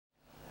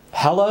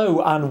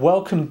Hello and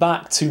welcome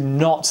back to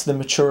Not the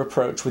Mature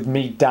Approach with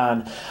me,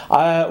 Dan.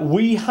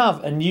 We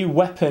have a new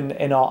weapon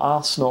in our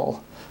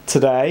arsenal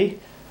today,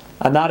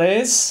 and that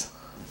is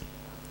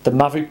the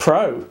Mavic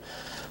Pro.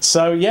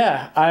 So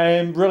yeah,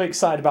 I'm really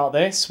excited about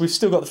this. We've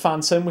still got the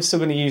Phantom, we're still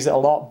going to use it a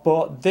lot,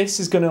 but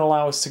this is going to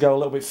allow us to go a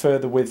little bit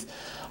further with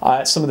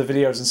some of the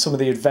videos and some of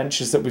the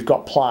adventures that we've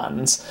got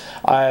planned.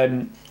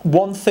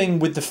 One thing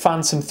with the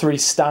Phantom 3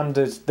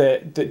 standard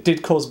that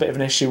did cause a bit of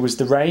an issue was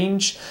the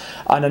range,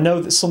 and I know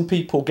that some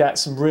people get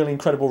some really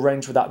incredible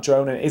range with that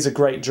drone, and it is a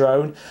great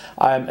drone,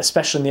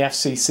 especially in the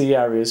FCC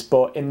areas,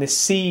 but in the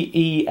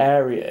CE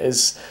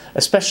areas,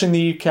 especially in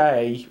the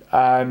UK,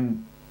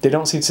 they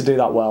don't seem to do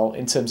that well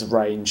in terms of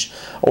range,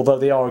 although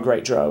they are a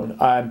great drone.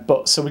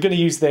 So we're going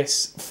to use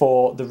this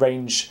for the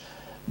range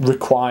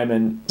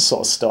requirement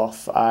sort of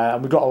stuff,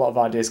 and we've got a lot of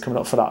ideas coming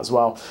up for that as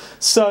well.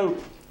 So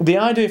the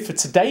idea for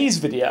today's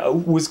video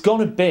was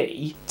going to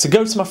be to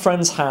go to my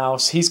friend's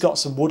house. He's got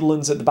some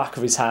woodlands at the back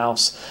of his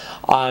house,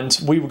 and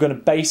we were going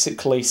to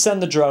basically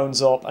send the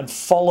drones up and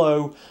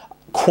follow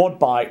quad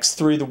bikes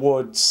through the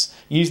woods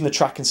using the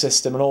tracking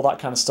system and all that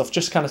kind of stuff,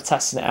 just kind of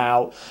testing it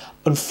out.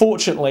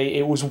 Unfortunately,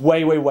 it was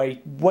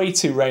way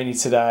too rainy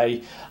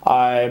today.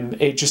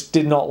 It just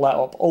did not let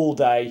up all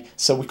day,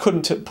 so we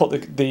couldn't put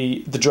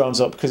the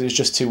drones up because it was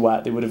just too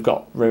wet. They would have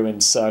got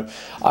ruined. So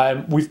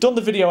we've done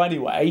the video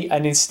anyway,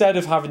 and instead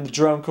of having the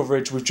drone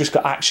coverage, we've just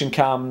got action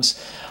cams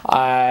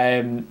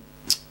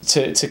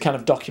to kind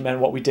of document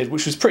what we did,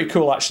 which was pretty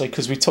cool actually,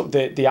 because we took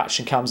the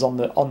action cams on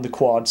the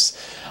quads.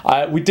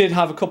 We did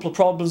have a couple of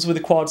problems with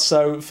the quads,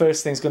 so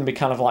first thing's going to be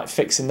kind of like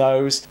fixing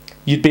those.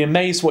 You'd be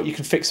amazed what you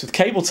can fix with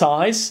cable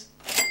ties.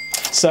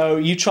 So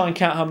you try and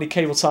count how many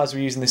cable ties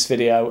we use in this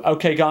video.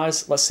 Okay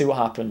guys, let's see what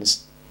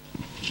happens.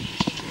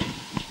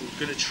 We're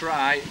going to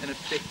try and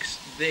fix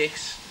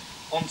this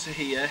onto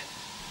here,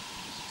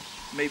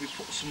 maybe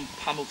put some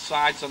panelled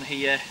sides on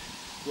here,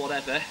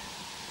 whatever,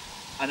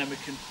 and then we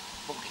can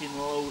fucking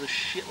load a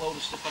shitload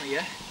of stuff on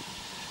here,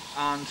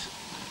 and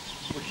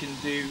we can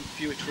do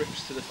fewer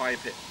trips to the fire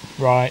pit.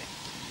 Right.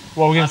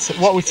 Well, what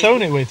are we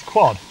towing it with?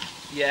 Quad?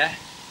 Yeah.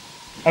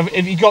 Have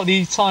you got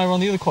the tyre on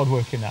the other quad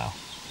working now?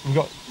 We've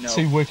got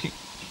two working.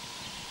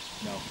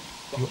 No,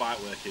 got quite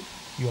working.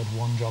 You had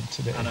one job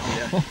to do. I know,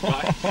 yeah.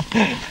 Right.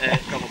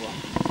 Gravel block.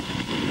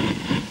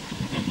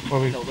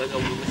 Well,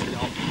 they'll lift it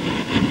on.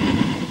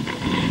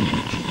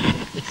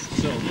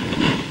 So,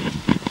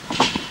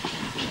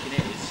 thinking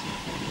is.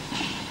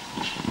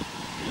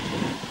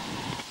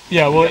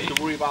 Yeah, well, have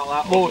to worry about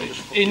that. Well,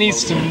 it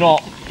needs to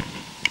not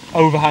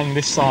overhang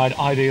this side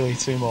ideally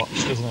too much,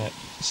 doesn't it?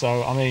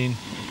 So, I mean,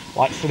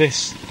 like for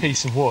this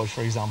piece of wood,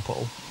 for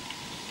example,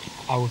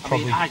 I would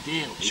probably...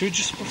 ideally... Should we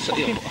just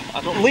fucking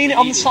lean it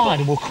on the side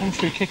and we'll come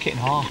through, kick it in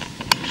half?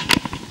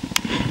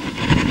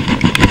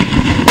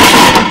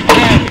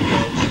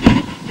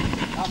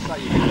 That's how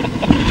you do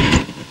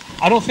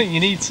it. I don't think you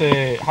need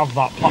to have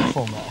that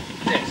platform there.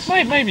 This?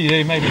 Maybe you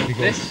do, maybe it'd be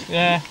good. This?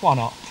 Yeah, why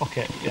not? Fuck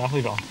it. Yeah, I'll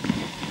leave it on.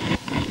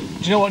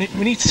 Do you know what?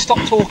 We need to stop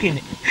talking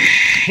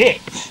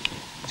shit.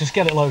 Just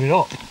get it loaded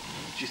up. Do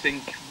you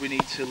think we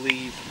need to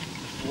leave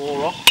the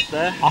floor off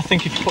there? I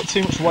think if you put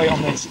too much weight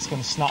on this, it's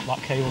going to snap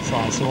that cable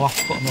tie, so we'll have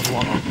to put another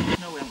one on.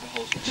 No, we haven't got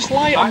holes. Just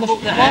lie it on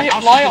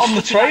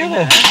the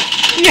trailer.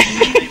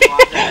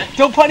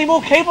 Don't put any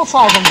more cable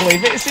ties on,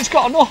 believe it. It's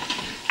got enough.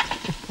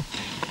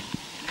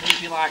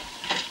 Maybe like,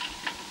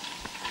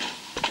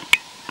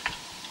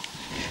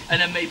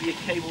 and then maybe a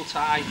cable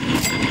tie.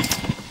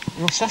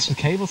 You're obsessed with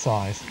cable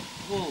ties.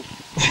 Well,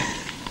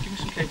 give me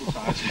some cable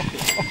ties.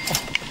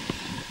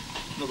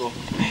 Another one.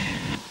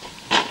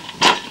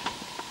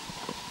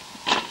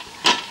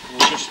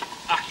 We'll just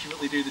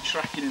accurately do the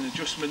tracking and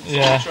adjustments on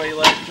the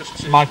trailer.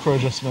 Just micro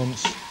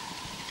adjustments.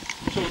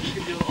 So we're just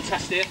going to do a little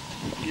test here.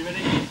 You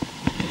ready?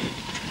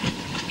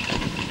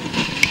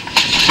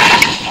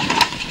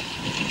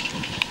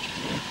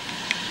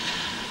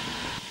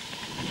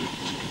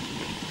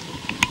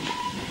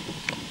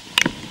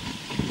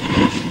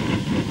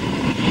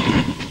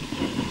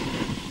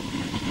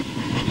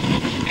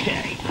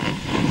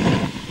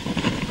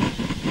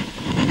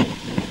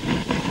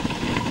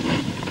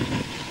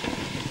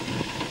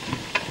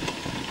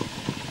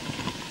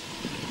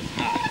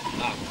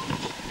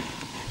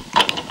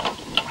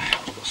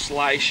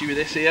 Slight issue with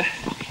this here.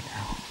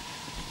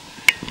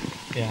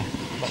 Yeah.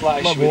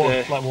 Slight issue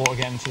with let water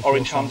get into the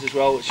orange hands as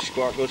well, which is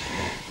quite good.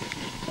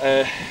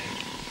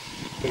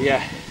 But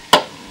yeah.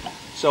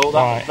 So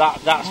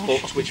that's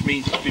fucked, which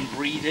means it's been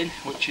breathing,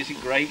 which isn't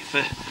great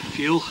for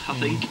fuel, I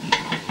think.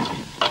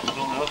 I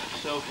don't know.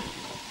 So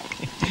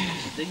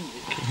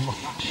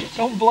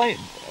don't blame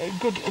a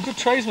good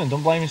tradesman.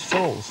 Don't blame his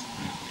tools.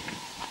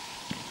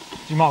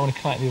 You might want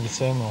to connect the other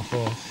terminal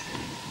first.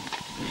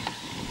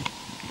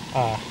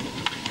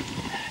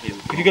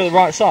 Have you got the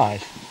right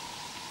side?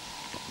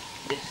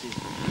 This is.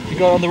 You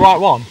got it on the right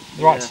one?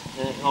 The right.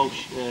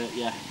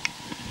 Yeah.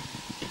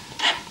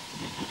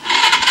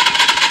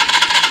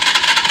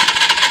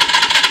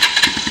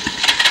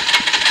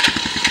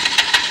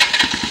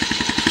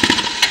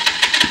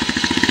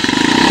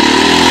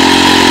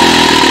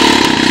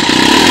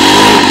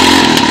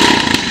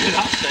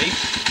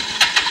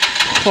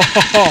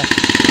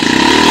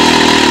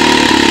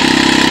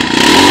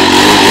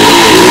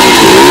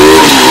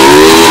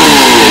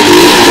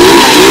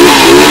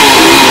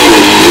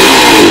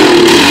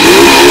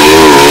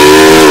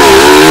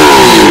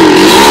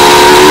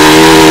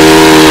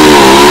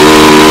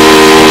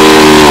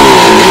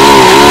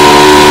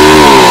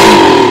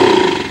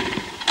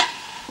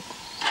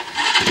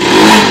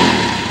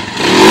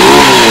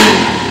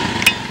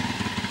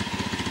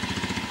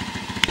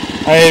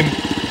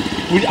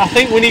 I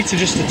think we need to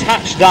just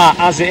attach that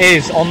as it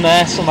is on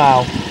there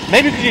somehow.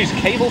 Maybe we could use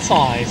cable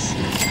ties.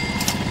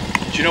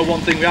 Do you know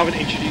one thing we haven't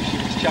introduced to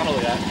this channel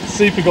yet?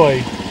 Super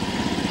glue.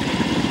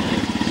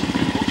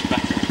 Much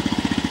better.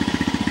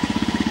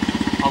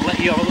 I'll let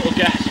you have a little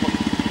guess.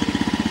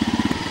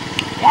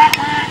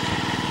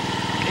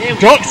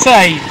 Duct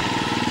tape!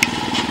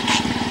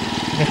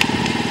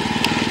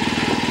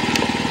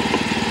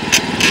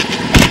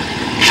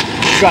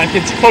 Got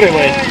anything to put it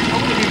with? I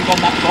wouldn't have even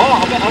gone that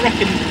far. I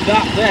reckon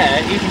that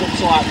there, even up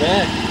to like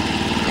there.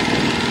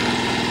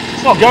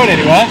 It's not going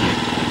anywhere.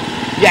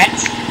 Yet.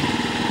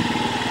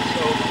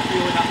 So I'm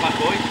feeling that bad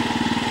boy.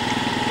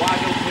 Why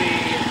don't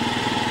we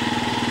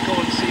go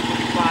and see if we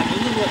can find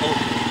another little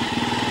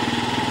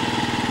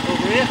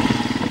over here?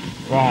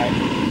 Right.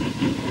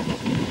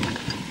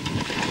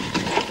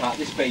 Right,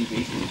 this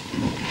baby.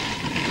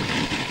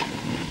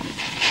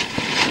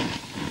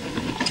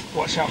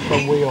 Watch out for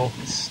a wheel.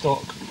 It's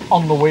stuck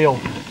on the wheel.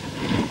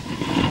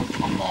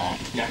 On there.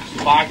 Yeah, because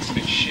the bike's a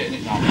bit shit in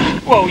it now.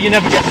 Well, you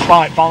never get the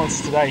bike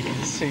balanced today because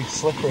it's too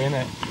slippery, isn't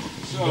it?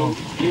 So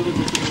the other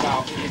good thing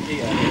about it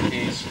here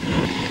is,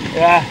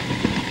 yeah.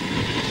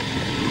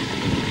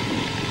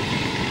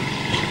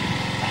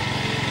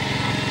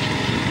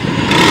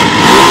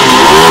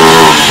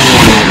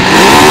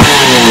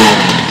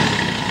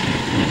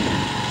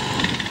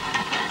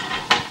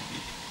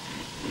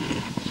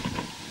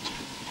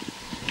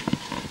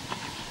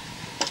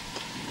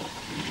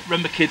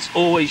 remember kids,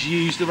 always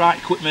use the right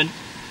equipment.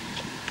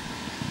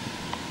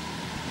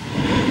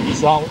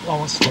 So that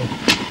wants to.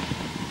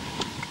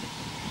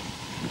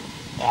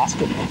 That's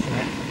good enough, isn't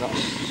it?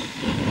 That's...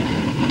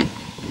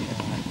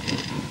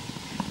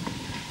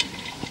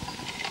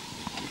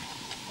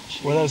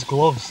 Where are those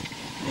gloves?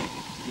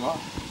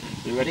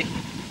 You ready?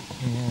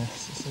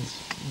 Yes, this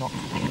is not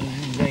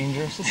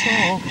dangerous at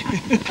all.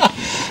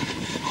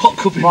 What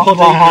could be my more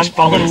dangerous? Hand,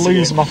 I'm going to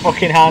lose my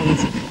fucking hand.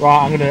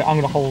 Right, I'm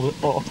going to hold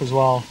it up as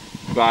well.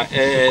 Right,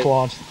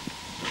 quad.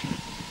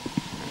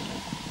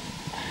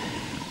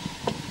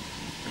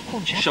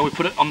 Shall we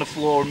put it on the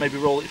floor and maybe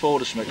roll it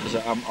forward or something? Because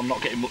I'm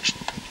not getting much.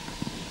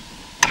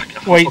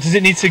 Wait, does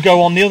it need to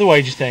go on the other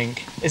way, do you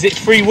think? Is it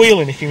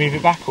freewheeling if you move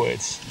it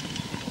backwards?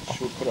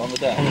 Should we put it on the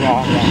deck?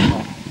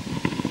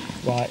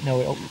 Right, no,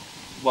 it'll...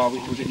 Why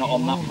was it not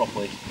on that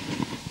properly?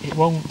 It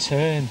won't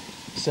turn,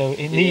 so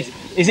it needs...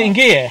 Is it in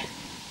gear?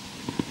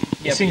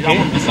 Yeah, but that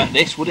wouldn't affect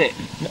this, would it?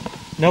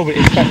 No, but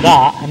it affect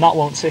that, and that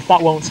won't... If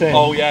that won't turn...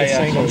 Oh, yeah,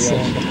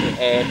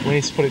 we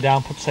need to put it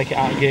down, take it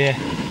out of gear.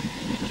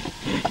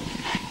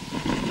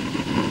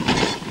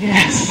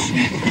 Yes!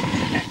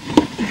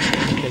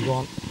 Okay, go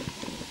on.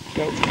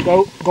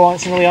 Go on,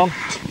 it's nearly on.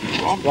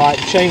 Right,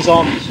 the chain's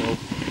on.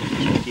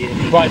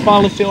 Right, if I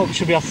lift it up, we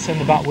should be able to turn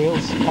the back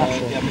wheels.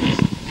 Actually. Yeah, but it's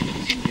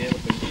in gear, I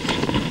think.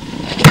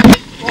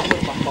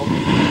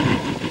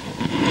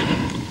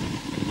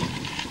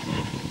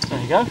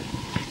 There you go.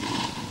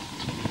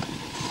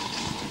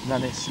 And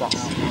then it's that.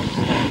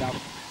 Now,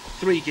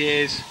 3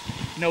 gears,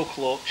 no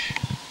clutch.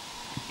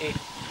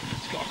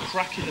 It's got a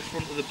crack in the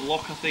front of the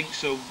block, I think,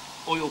 so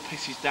oil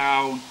pisses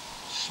down,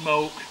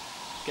 smoke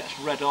gets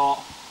red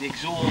hot. The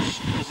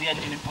exhaust, because the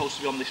engine is supposed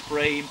to be on this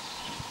frame,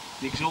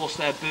 the exhaust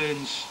there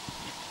burns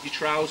your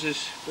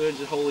trousers, burns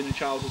a hole in the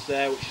trousers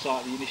there, which is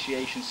like the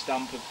initiation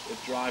stamp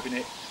of driving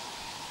it.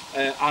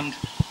 And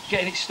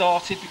getting it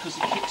started, because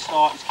the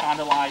kickstart is kind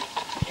of like,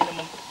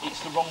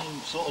 it's the wrong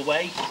sort of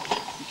way.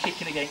 You're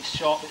kicking against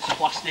sharp bits of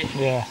plastic.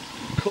 Yeah.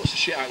 Cuts the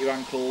shit out your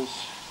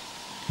ankles.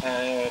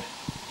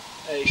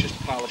 It's just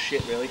a pile of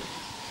shit, really.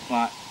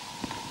 Right,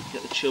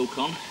 get the choke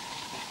on.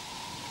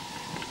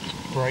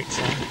 Brakes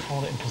on,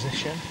 hold it in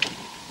position.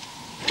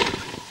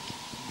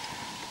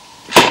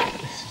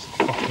 This is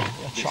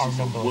fucking... I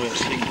remember the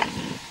worst thing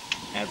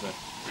ever.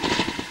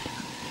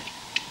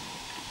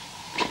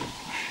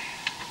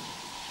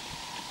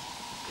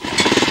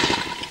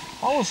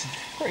 That was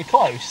pretty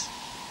close.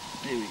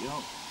 Here we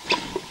go.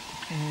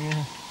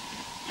 Yeah.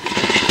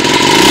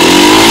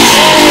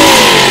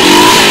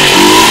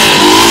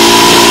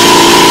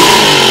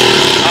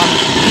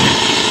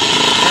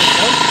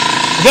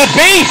 The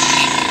beast!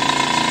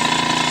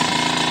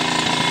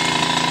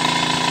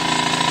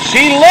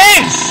 She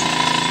lives!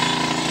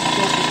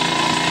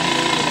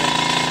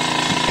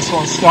 This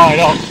one's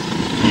started up.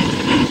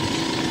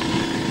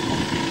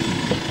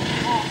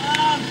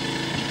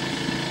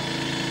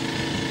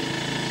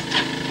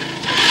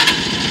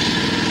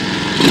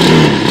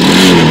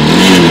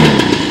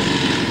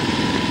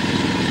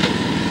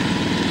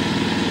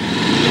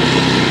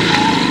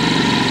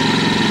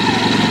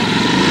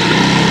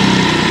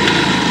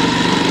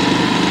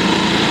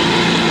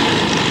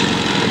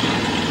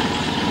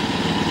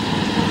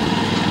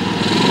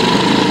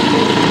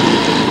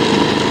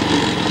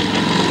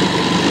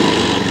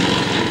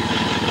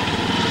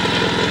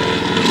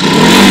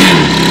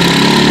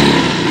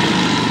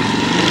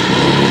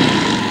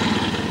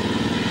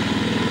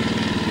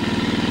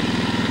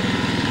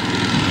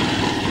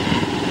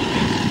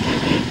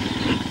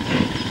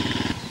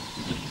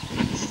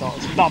 start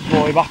this bad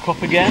boy back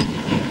up again.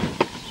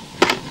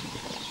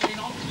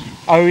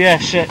 Oh yeah,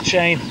 shit,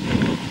 chain.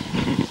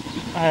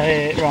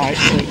 Right,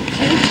 so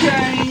two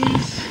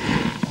chains.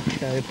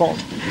 Okay,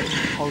 bottom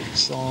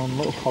cogs on,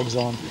 little cogs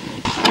on.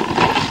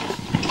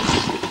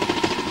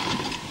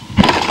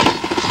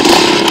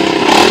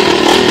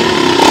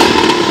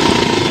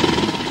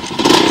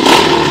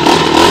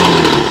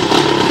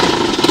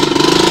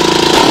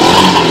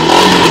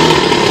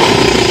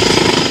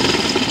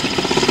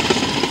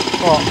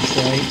 Fuck's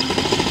sake.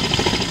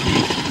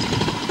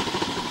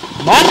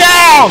 Man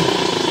down!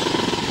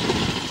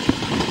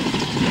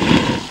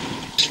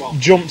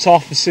 Jumped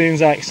off as soon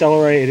as I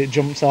accelerated, it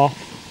jumped off.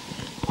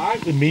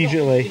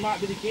 Immediately. It might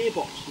be the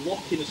gearbox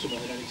locking or something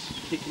and then it's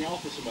kicking it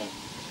off or something.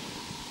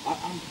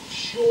 I'm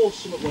sure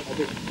something went a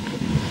bit.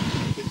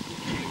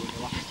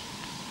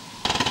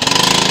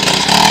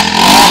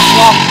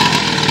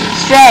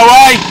 Straight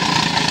away!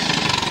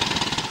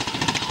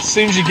 As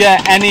soon as you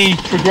get any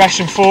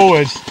progression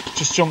forward, it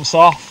just jumps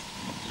off.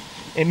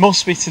 It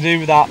must be to do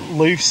with that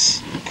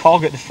loose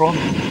cog at the front.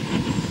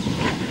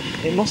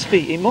 It must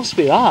be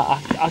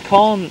that.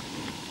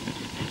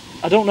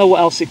 I don't know what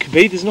else it could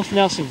be. There's nothing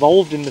else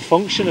involved in the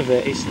function of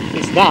it. It's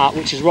that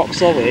which is rock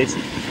solid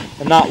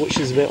and that which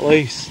is a bit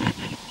loose. There's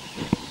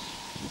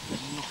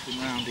nothing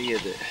around here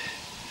that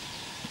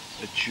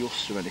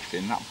adjusts or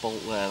anything. That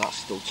bolt there, that's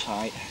still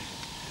tight.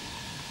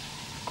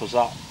 Because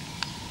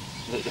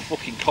the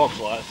fucking cog's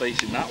like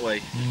facing that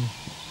way.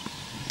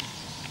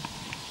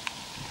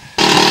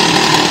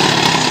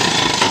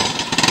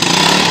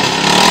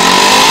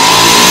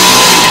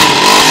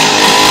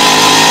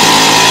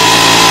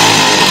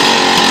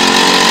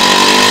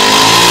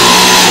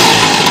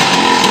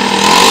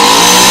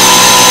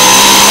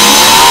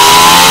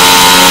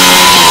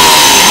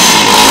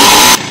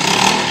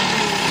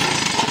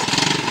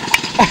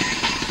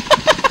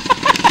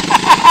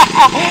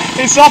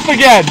 It's off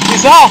again.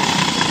 It's off.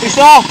 It's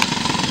off.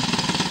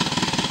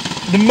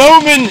 The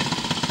moment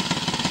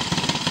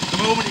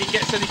it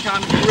gets any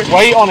kind of grip.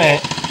 Weight on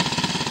it.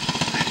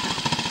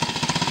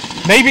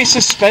 Maybe it's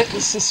suspension.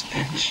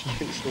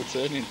 It's still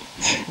turning.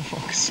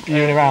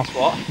 Spewing around.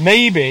 What?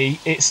 Maybe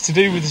it's to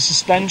do with the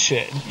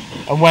suspension,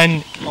 and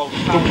when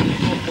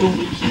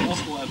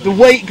the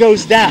weight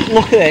goes down.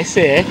 Look at this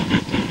here.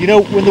 You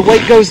know, when the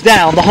weight goes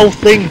down, the whole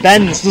thing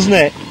bends, doesn't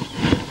it?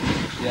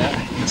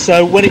 Yeah.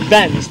 So when it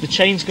bends, the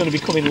chain's going to be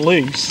coming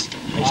loose.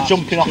 And it's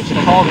jumping off the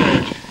cog.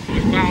 We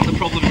found the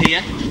problem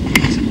here.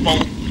 It's a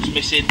bolt that's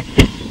missing.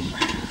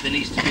 There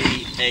needs to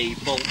be a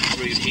bolt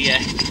through here,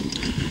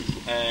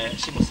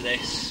 similar to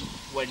this.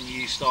 When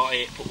you start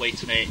it, put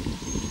weight on it,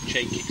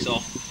 chain kicks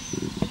off.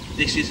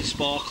 This is a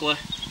sparkler.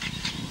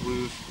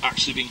 We've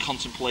actually been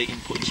contemplating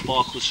putting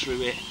sparklers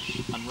through it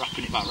and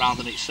wrapping it back round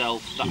on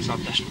itself. That's how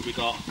desperate we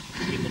got.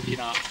 We've been looking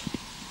at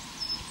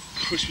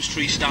Christmas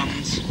tree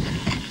stands.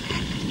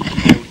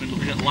 We've been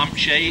looking at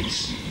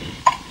lampshades.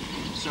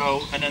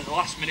 So, and then at the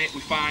last minute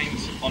we find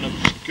on a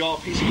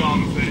piece of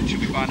garden furniture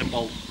we find a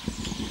bolt.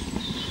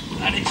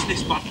 And it's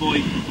this bad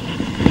boy.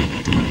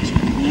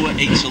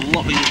 It's a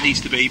lot bigger than it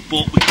needs to be,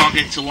 but we can't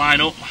get it to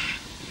line up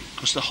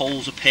because the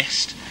holes are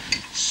pissed.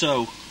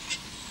 So,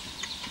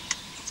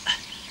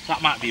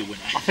 that might be a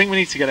winner. I think we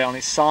need to get it on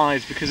its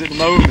sides because at the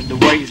moment the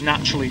weight is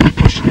naturally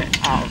pushing it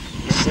out of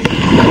the seat.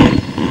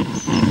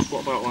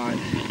 What about like?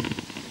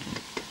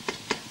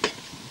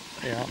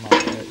 Yeah, that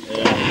might be it.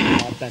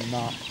 Yeah. I'll bend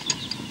that.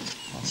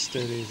 How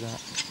sturdy is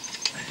that?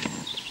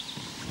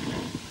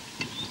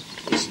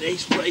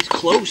 It's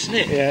close, isn't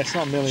it? Yeah, it's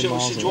not a million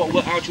miles how do you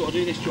want to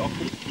do this? Do you want to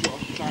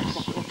try and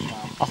prop it up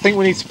now? I think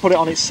we need to put it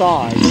on its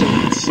side so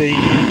we can see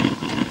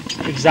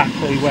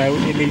exactly where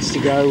it needs to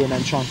go and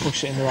then try and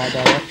push it in the right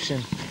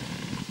direction.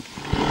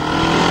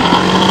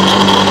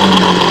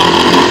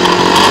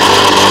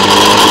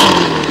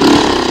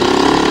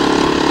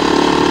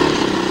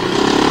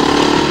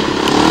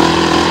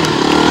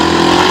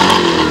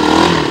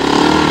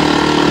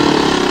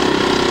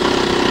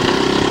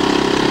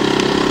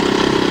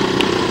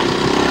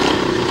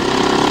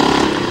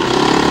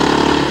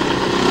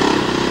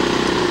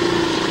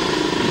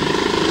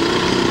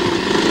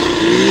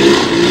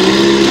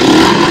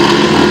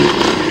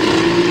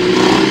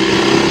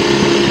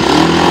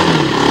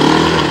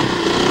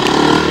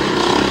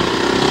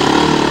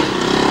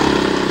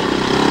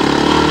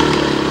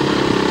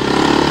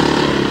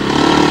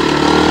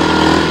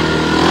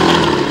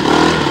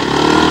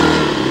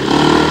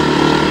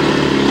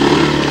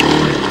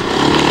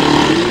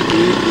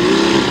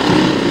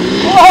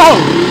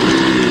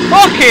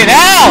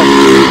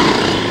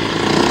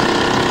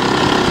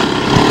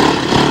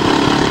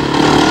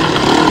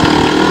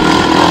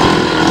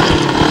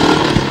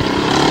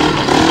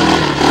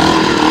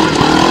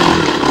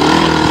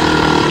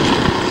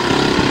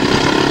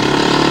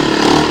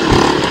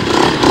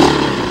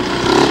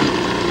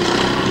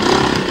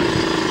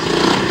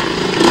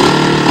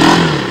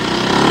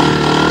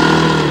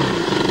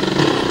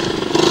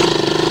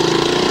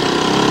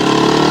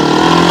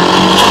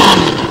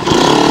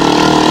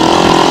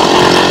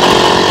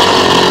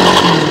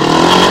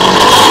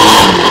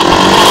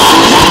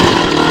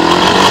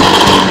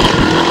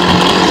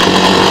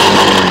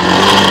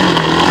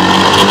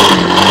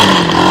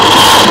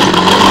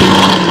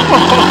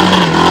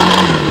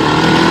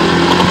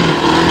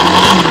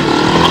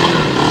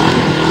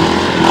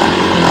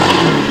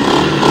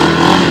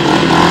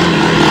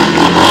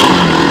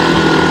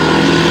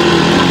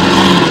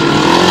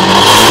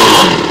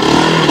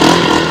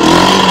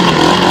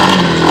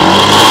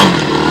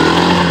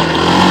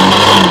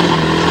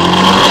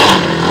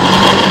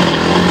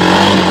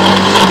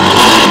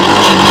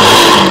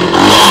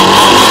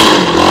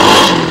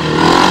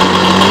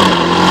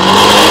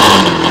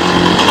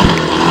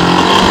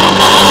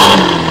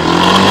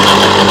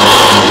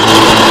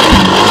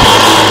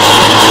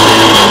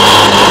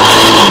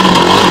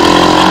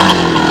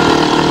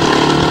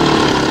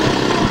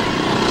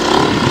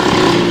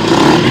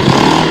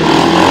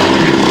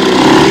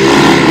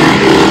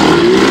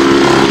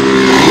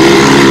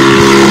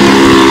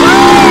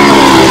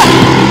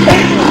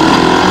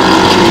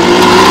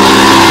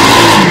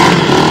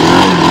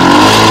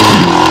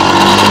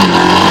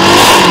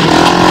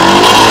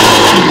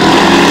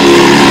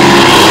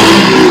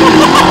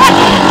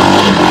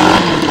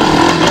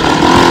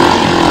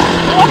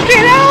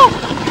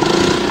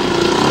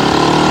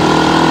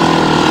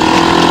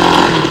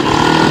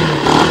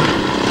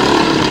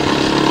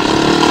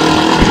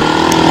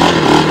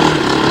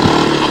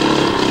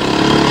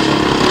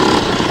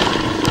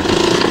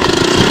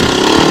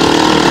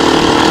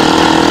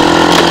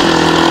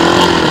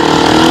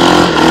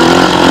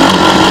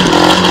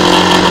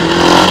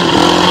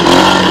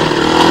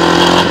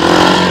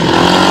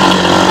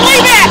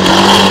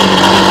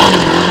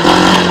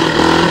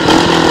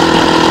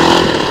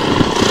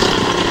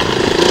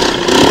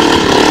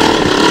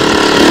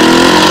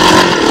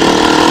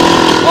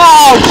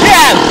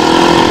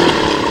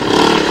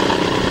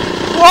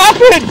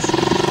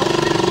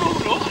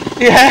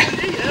 Yeah.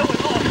 Here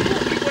went off,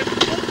 it went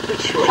up the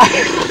tree.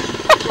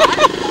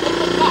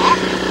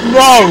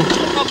 No.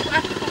 I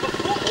had to put my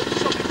foot up to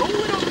stop it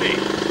rolling on me.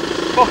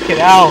 Fucking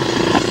hell.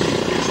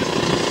 It's just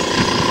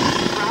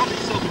ground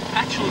itself in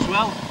petrol as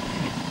well.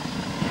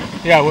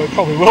 Yeah, well, it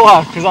probably will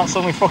have, because that's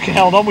only fucking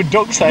held on with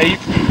duct tape.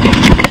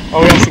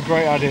 Oh, we have some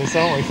great ideas,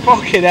 don't we?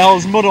 Fucking hell,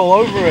 there's mud all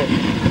over it.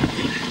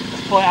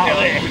 Let's pull it out of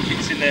there.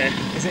 It's in there.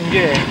 Is it in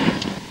gear?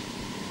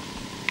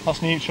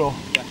 That's neutral.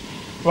 Yeah.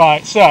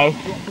 Right, so. You want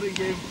to put it in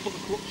gear and put the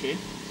clutch in,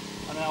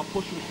 and then I'll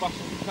push you as fast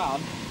as you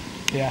can.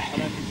 Yeah.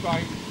 And then you try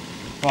and...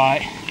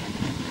 Right.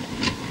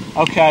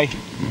 Okay,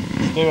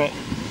 let's do it.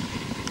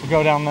 We'll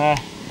go down there.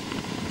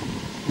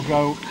 We'll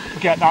go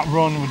get that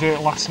run, we'll do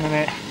it last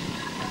minute.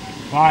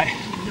 Right.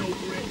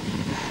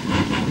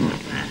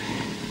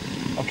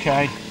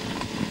 Okay.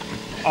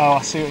 Oh,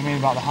 I see what you mean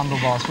about the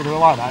handlebars. We'll do it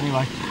like that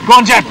anyway. Go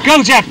on, Jeb!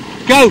 Go, Jeb!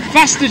 Go!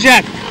 Faster,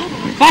 Jeb!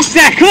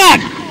 Faster! Come on!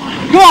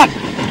 Come on!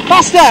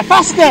 Faster!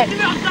 Faster! There we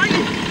go!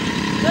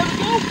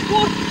 Go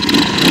on!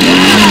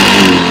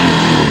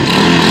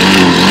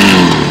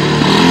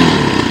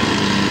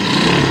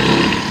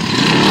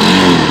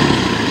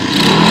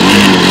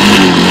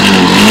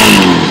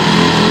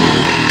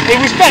 It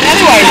was bent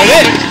anyway, was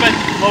it? It's bent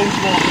loads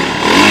more.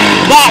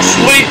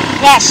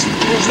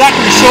 That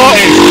can be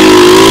sorted.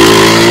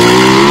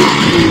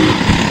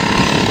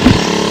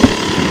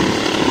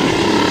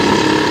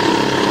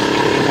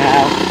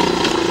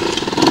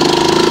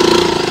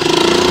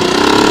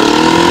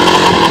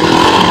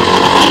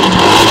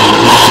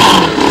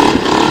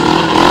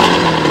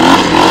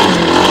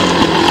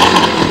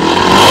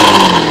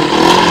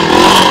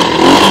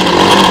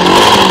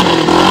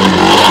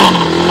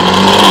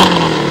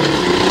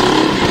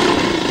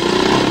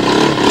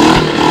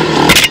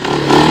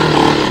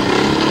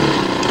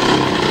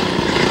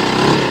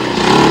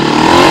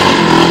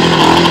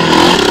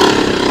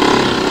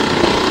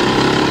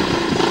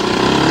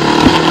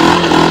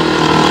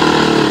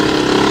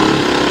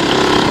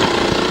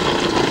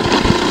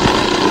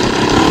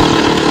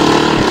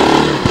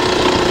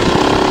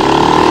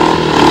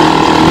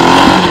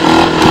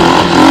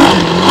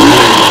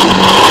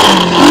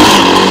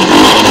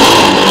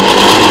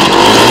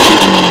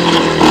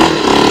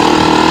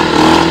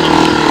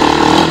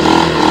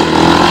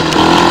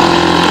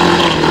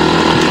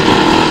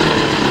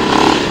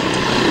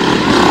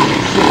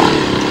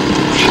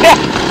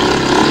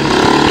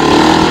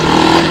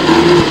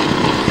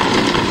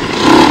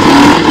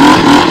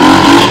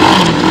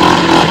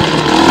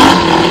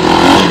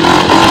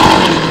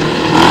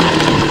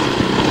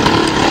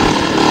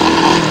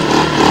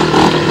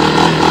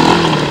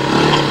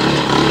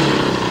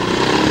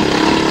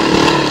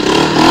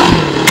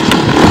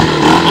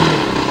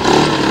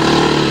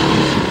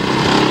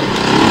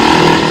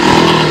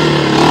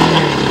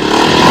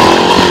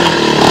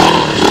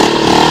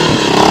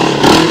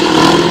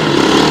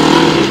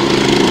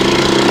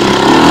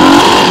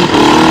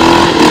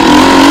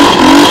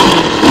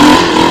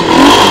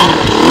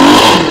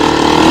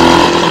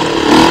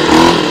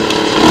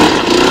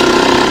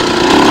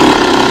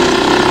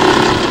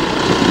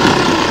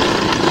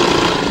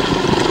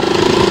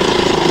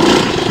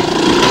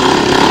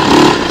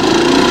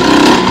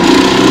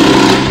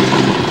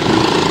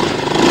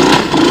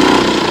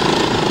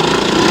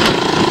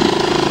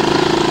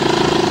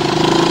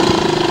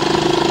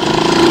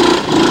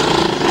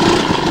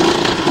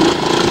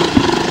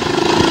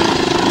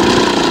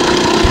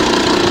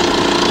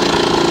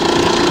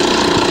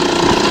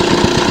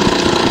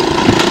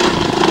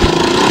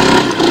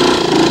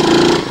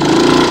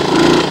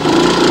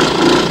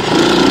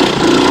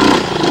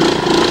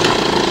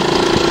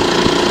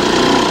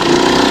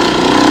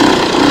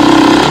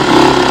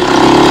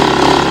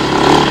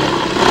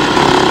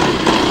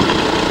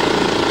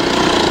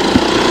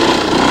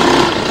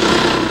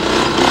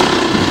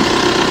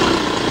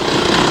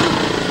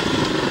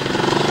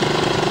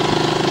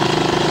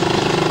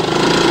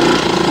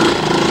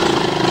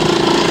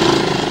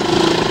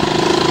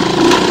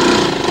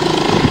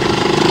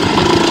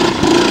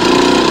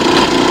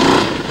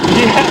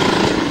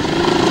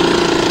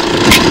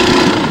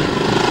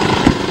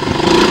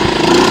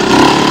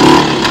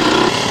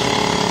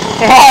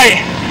 Right.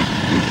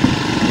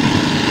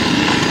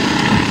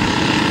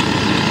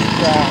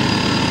 Down.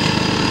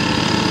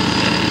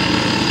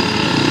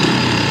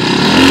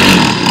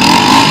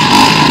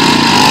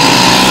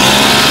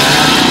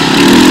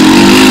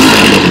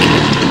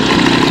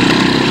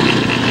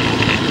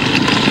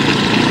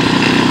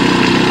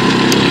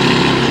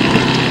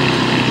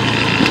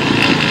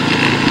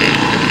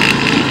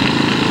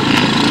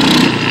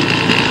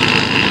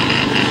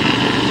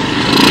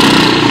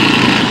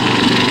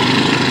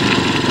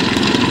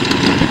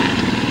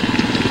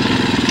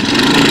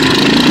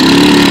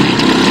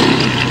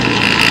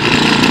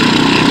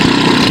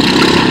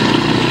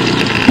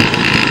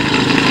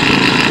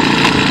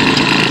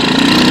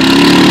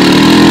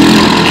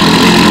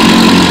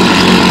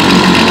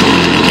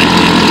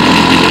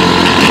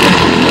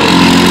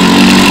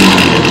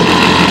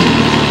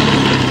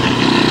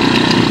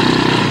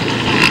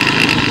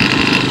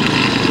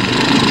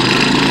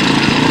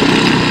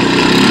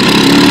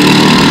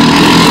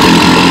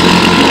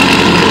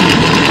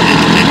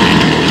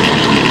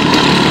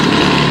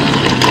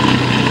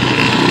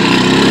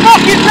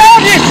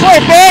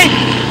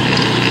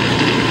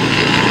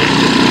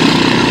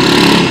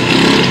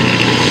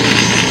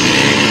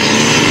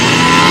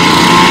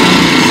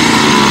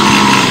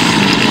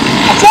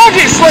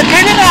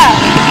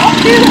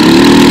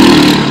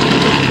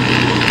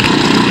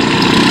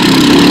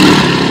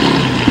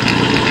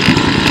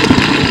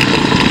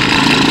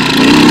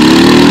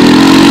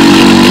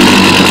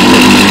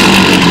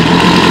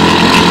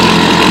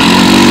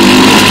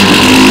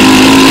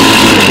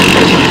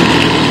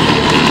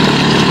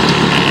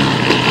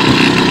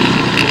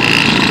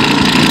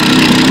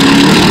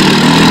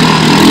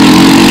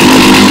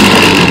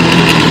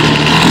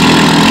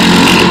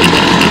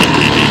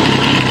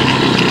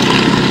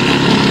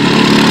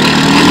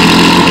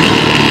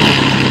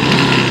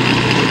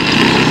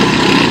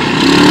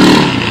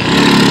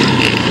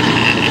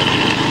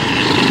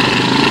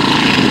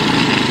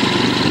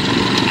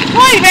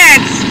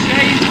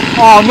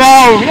 Oh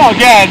no, not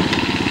again!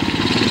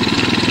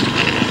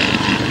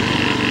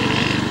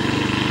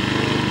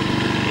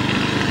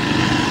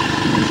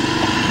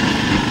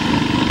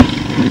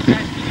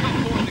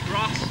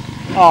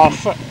 Oh,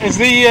 is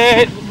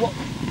the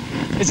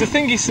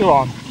thingy still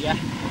on? Yeah.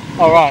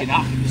 Alright.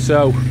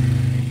 So,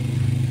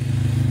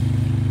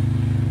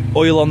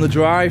 oil on the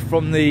drive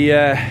from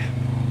the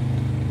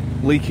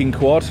leaking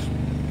quad.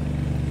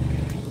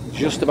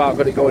 Just about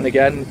got it going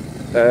again.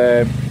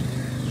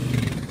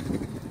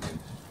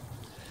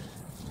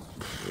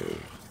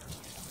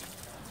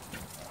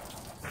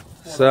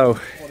 So,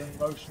 what an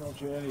emotional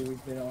journey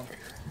we've been on.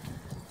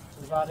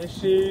 We've had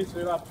issues,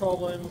 we've had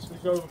problems,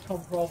 we've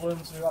overcome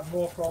problems, we've had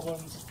more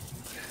problems,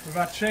 we've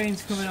had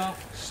chains coming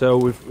off.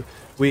 So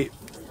we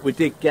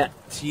did get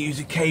to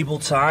use a cable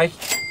tie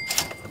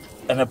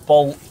and a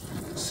bolt.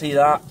 See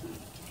that?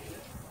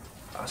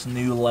 That's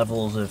new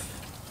levels of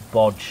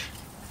bodge,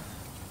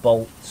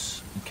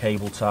 bolts and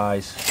cable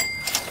ties.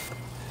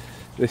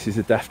 This is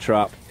a death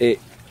trap. It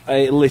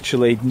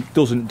literally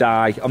doesn't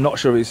die. I'm not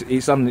sure it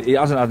hasn't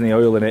had any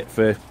oil in it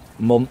for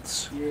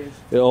months. Years.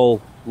 It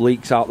all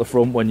leaks out the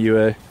front when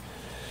you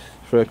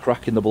for a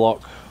crack in the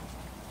block.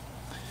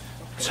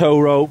 Tow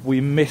rope, we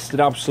missed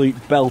an absolute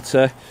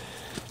belter,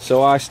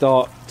 so I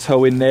start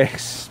towing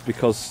this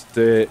because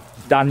the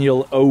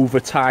Daniel over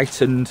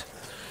tightened.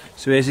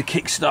 So here's a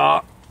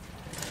kickstart.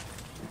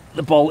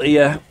 The bolt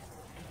here.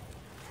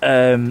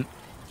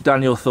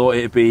 Daniel thought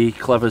it'd be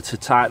clever to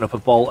tighten up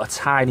a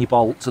tiny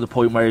bolt to the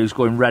point where he was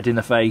going red in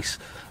the face,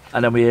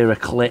 and then we hear a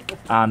click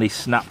and he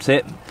snapped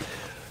it.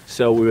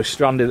 So we were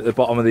stranded at the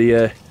bottom of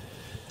the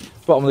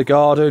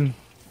garden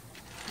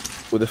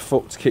with a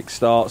fucked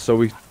kickstart.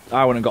 So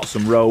I went and got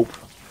some rope,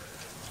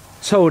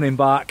 towing him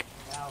back.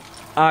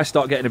 I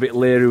start getting a bit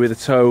leery with the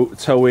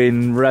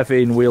towing,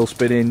 revving, wheel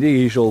spinning, the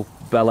usual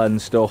bell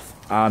end stuff,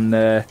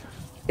 and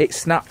it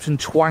snapped and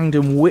twanged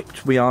and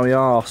whipped me on the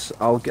arse.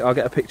 I'll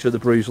get a picture of the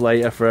bruise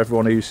later for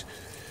everyone who's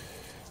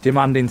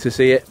demanding to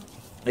see it.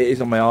 It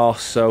is on my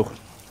arse, so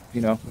you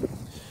know.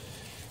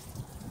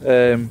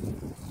 I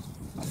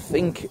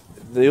think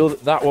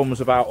that one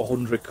was about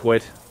 100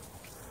 quid.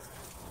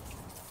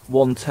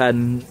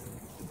 110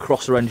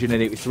 crosser engine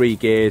in it with 3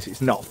 gears.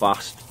 It's not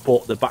fast,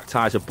 but the back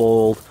tyres are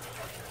bald.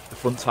 The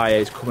front tyre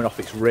is coming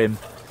off its rim.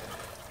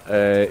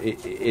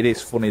 It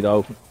is funny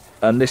though,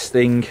 and this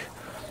thing.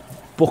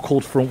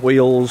 Buckled front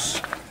wheels.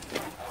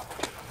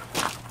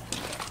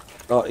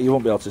 Oh, you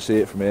won't be able to see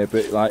it from here,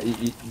 but like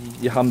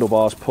your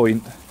handlebars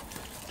point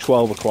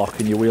 12 o'clock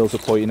and your wheels are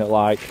pointing at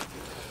like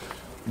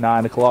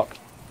 9 o'clock.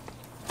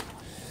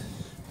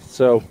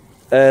 So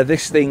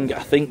this thing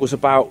I think was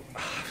about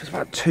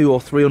 200 or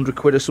 300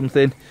 quid or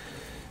something.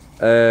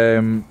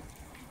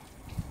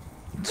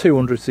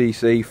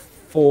 200cc,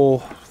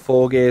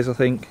 four gears I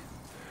think.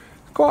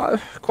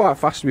 Quite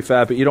fast to be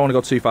fair, but you don't want to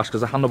go too fast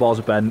because the handlebars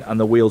are bent and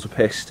the wheels are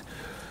pissed.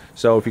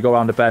 So if you go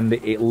around a bend,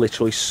 it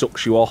literally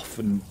sucks you off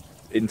and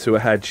into a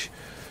hedge.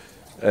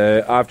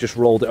 I've just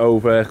rolled it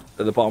over at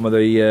the bottom of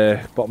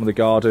the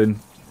garden.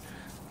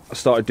 I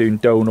started doing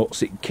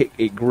donuts.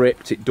 It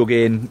gripped. It dug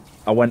in.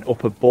 I went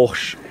up a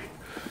bush,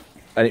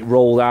 and it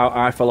rolled out.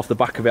 I fell off the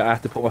back of it. I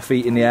had to put my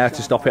feet in the air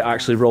to stop it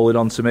actually rolling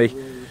onto me.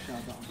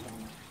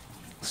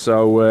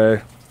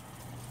 So,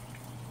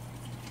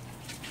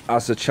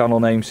 as the channel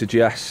name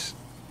suggests,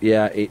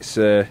 yeah, it's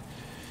not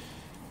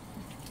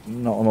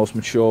the most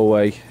mature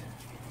way.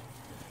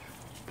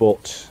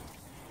 But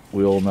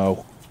we all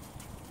know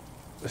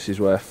this is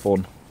where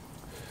fun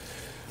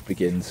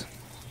begins.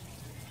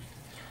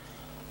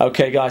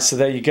 Okay guys, so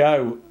there you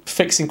go.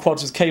 Fixing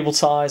quads with cable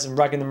ties and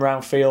ragging them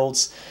around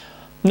fields.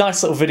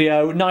 Nice little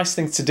video, nice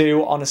thing to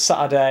do on a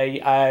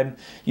Saturday.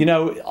 You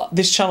know,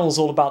 this channel is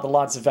all about the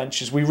lads'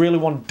 adventures. We really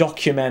want to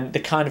document the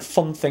kind of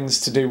fun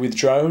things to do with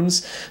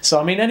drones. So,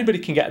 I mean, anybody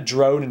can get a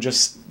drone and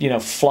just, you know,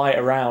 fly it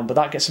around, but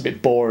that gets a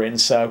bit boring.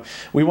 So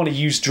we want to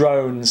use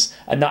drones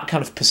and that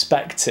kind of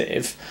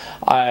perspective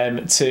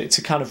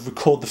to kind of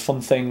record the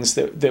fun things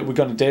that we're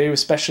going to do,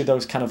 especially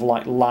those kind of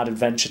like lad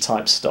adventure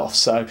type stuff.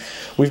 So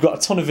we've got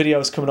a ton of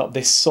videos coming up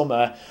this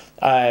summer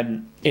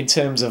in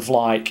terms of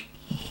like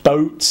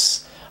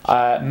boats,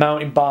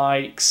 mountain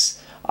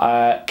bikes,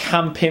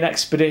 camping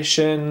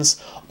expeditions,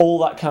 all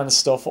that kind of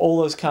stuff,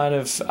 all those kind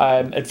of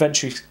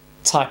adventurous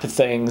type of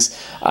things,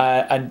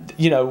 and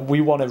you know,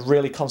 we want to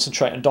really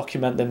concentrate and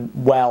document them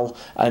well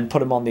and put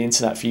them on the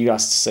internet for you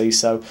guys to see.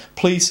 So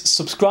please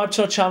subscribe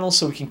to our channel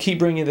so we can keep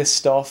bringing you this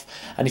stuff,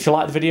 and if you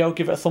like the video,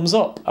 give it a thumbs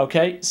up.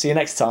 Okay, see you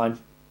next time.